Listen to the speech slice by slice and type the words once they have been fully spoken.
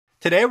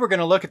Today we're going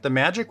to look at the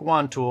Magic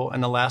Wand tool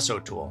and the Lasso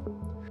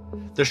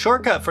tool. The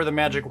shortcut for the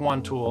Magic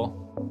Wand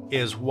tool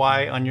is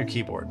Y on your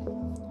keyboard.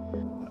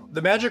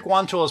 The Magic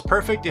Wand tool is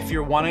perfect if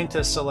you're wanting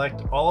to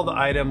select all of the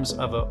items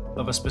of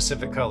a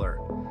specific color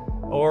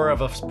or of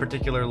a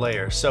particular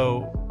layer.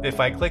 So if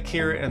I click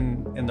here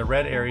in the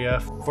red area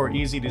for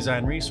easy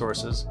design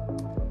resources,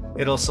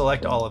 it'll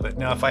select all of it.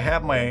 Now if I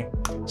have my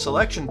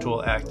selection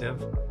tool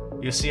active,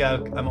 you see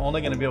I'm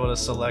only going to be able to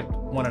select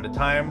one at a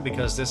time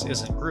because this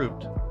isn't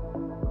grouped.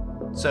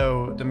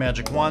 So the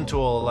Magic Wand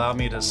tool will allow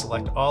me to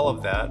select all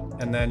of that,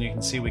 and then you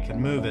can see we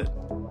can move it.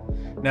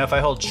 Now if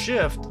I hold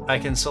Shift, I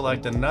can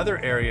select another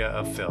area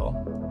of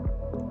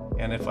fill,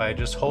 and if I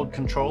just hold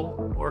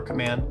Control or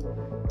Command,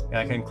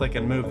 I can click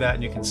and move that,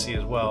 and you can see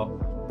as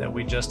well that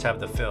we just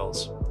have the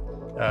fills.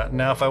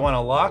 Now if I want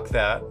to lock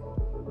that,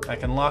 I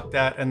can lock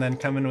that and then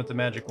come in with the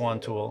Magic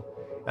Wand tool,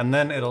 and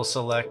then it'll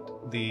select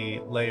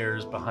the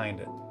layers behind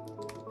it.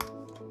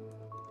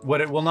 What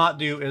it will not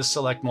do is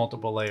select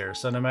multiple layers.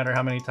 So no matter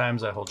how many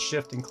times I hold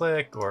Shift and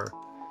click or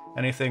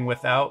anything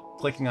without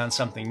clicking on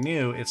something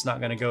new, it's not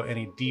going to go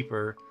any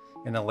deeper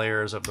in the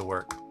layers of the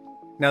work.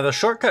 Now the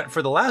shortcut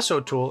for the Lasso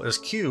tool is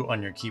Q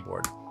on your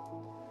keyboard.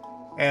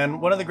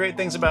 And one of the great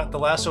things about the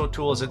Lasso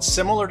tool is it's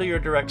similar to your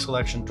direct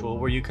selection tool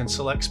where you can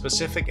select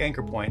specific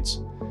anchor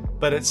points,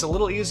 but it's a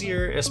little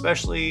easier,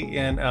 especially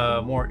in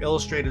a more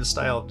illustrated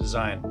style of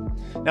design.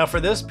 Now for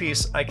this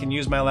piece, I can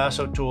use my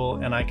Lasso tool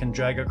and I can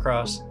drag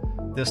across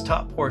this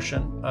top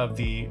portion of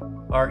the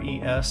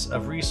RES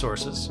of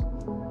resources.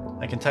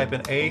 I can type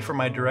in A for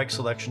my direct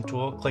selection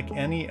tool, click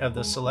any of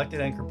the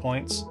selected anchor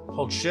points,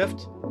 hold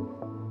Shift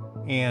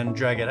and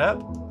drag it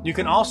up. You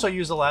can also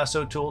use the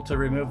Lasso tool to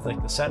remove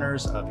like the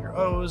centers of your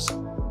O's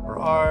or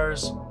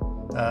R's.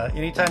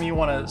 Anytime you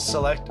want to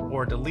select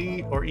or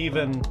delete, or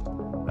even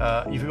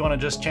if you want to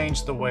just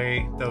change the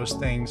way those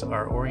things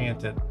are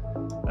oriented,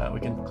 we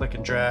can click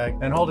and drag,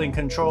 and holding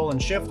Control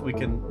and Shift we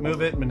can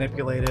move it,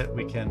 manipulate it.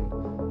 We can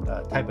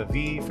type a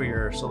V for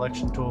your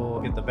selection tool,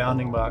 get the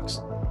bounding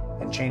box,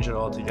 and change it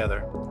all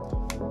together.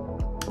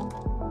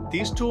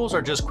 These tools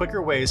are just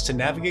quicker ways to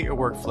navigate your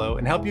workflow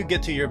and help you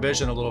get to your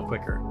vision a little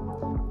quicker.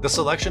 The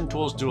selection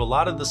tools do a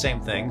lot of the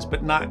same things,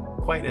 but not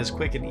quite as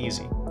quick and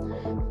easy.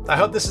 I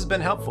hope this has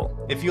been helpful.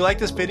 If you like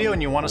this video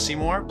and you want to see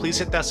more, please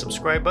hit that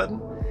subscribe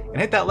button and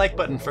hit that like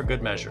button for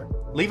good measure.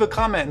 Leave a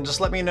comment and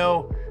just let me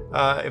know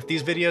if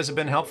these videos have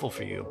been helpful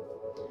for you.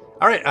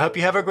 All right, I hope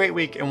you have a great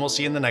week, and we'll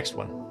see you in the next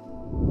one.